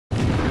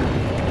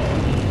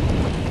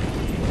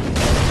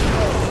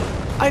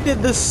I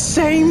did the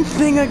same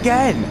thing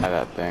again.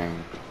 That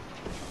thing.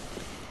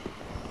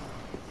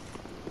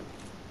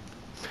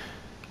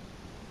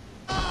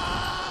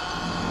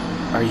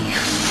 Are you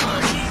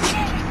fucking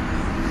kidding?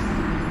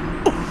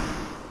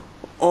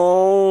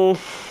 Oh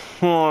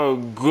my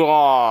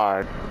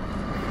god.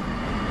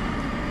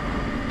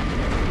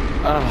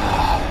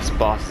 This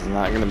boss is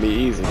not gonna be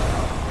easy.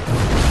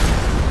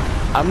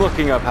 I'm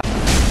looking up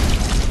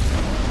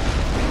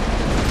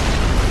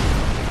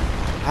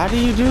how do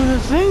you do the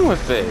thing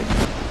with it?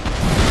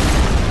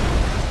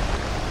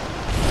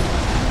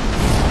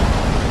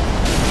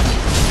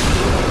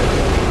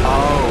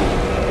 Oh.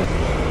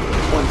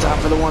 One tap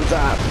for the one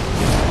tap.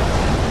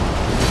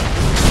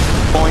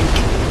 Boink.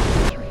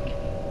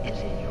 Is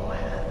in your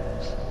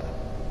hands.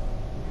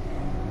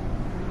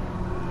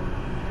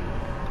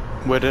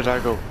 Where did I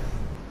go?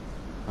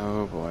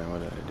 Oh boy,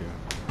 what did I do?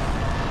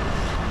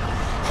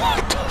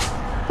 What the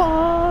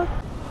fuck?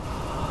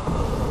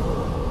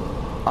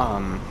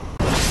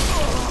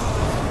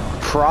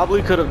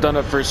 Probably could have done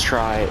it first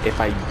try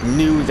if I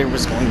knew there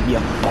was going to be a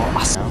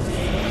boss.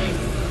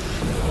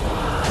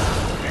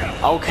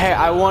 Okay,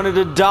 I wanted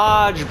to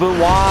dodge, but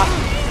why?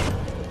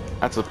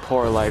 That's a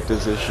poor life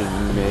decision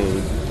you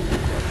made.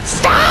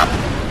 Stop!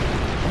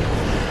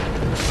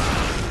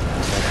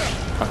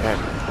 Okay.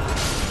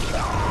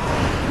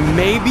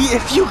 Maybe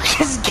if you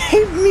just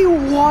gave me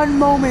one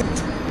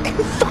moment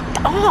and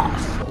fucked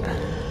off.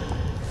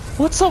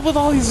 What's up with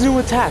all these new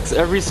attacks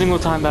every single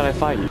time that I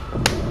fight you?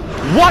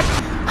 What?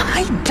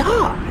 I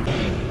died.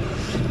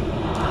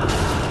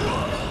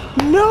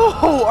 No,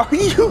 are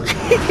you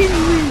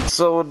kidding me?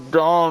 So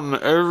dumb.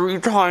 Every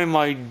time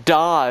I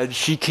dodge,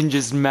 she can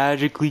just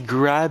magically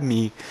grab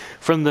me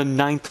from the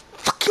 9th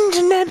fucking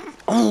genetic.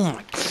 Oh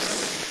my.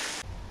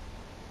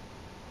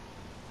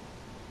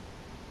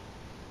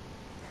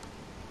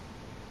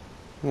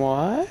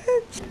 What?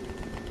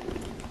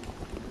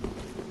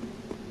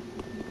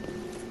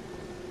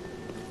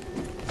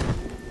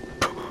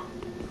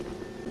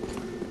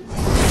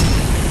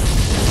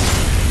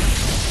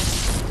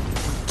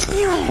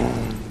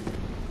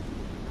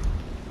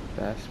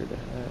 Bastard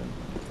ahead.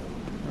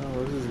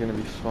 Oh, this is gonna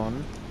be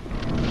fun.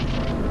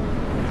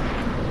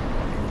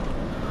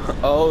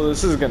 Oh,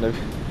 this is gonna be.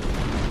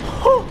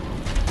 Oh.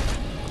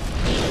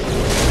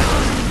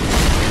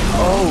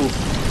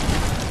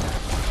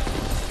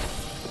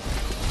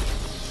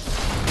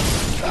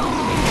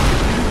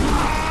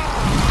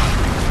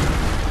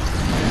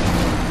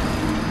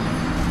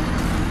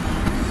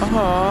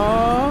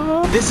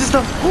 This is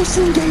the most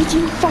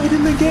engaging fight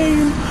in the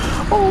game.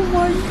 Oh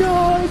my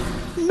god.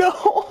 No.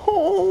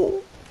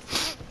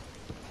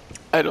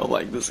 I don't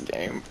like this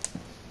game.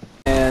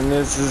 And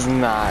this is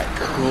not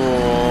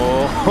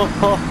cool.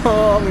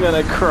 I'm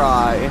gonna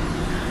cry.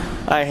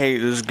 I hate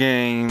this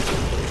game.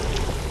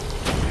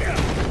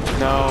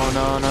 No,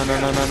 no, no, no,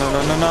 no, no, no,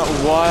 no, no, no.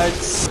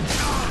 What?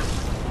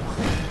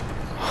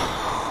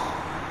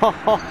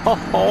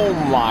 Oh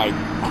my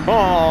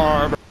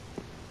god.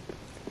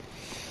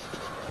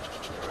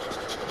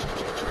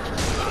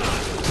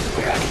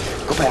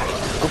 Go back,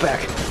 go back,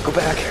 go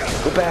back,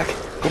 go back,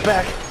 go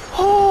back.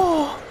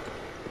 Oh!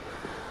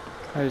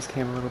 I just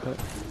came a little bit.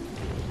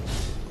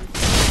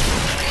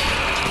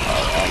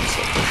 Oh, I'm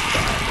so pushed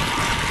back.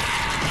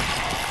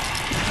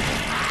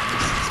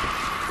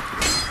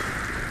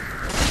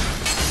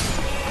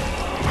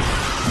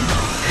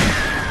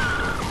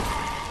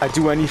 I'd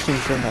do anything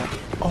for that.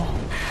 Oh.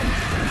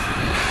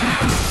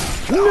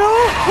 No!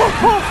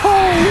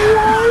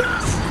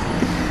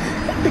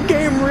 What? The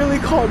game really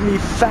called me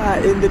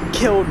fat and then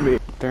killed me.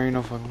 There ain't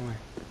no fucking way.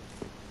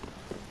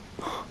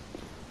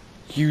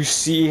 You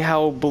see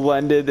how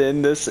blended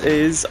in this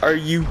is? Are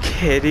you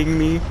kidding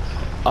me?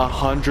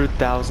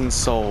 100,000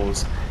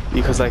 souls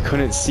because I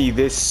couldn't see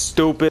this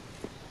stupid.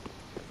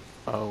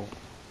 Oh.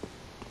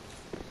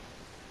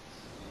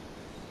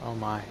 Oh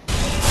my.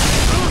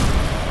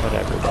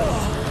 Whatever.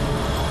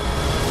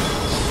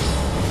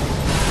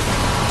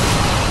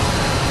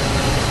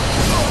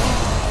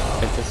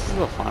 If this is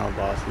the final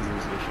boss, he's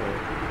usually short.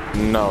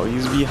 No,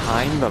 he's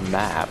behind the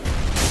map.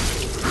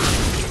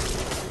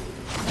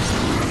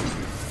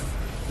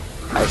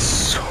 I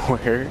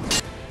swear.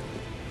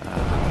 Oh.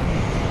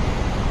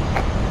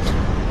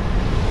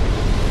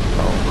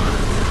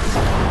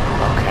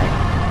 Okay.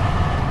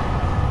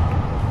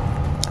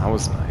 That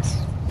was nice.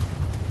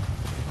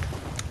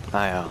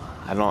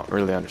 I don't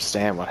really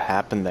understand what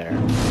happened there.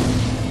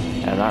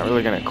 And I'm not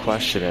really gonna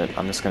question it.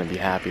 I'm just gonna be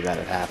happy that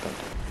it happened.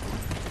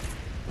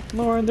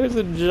 Lauren, there's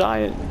a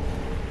giant.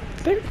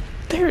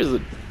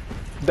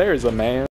 There's a man.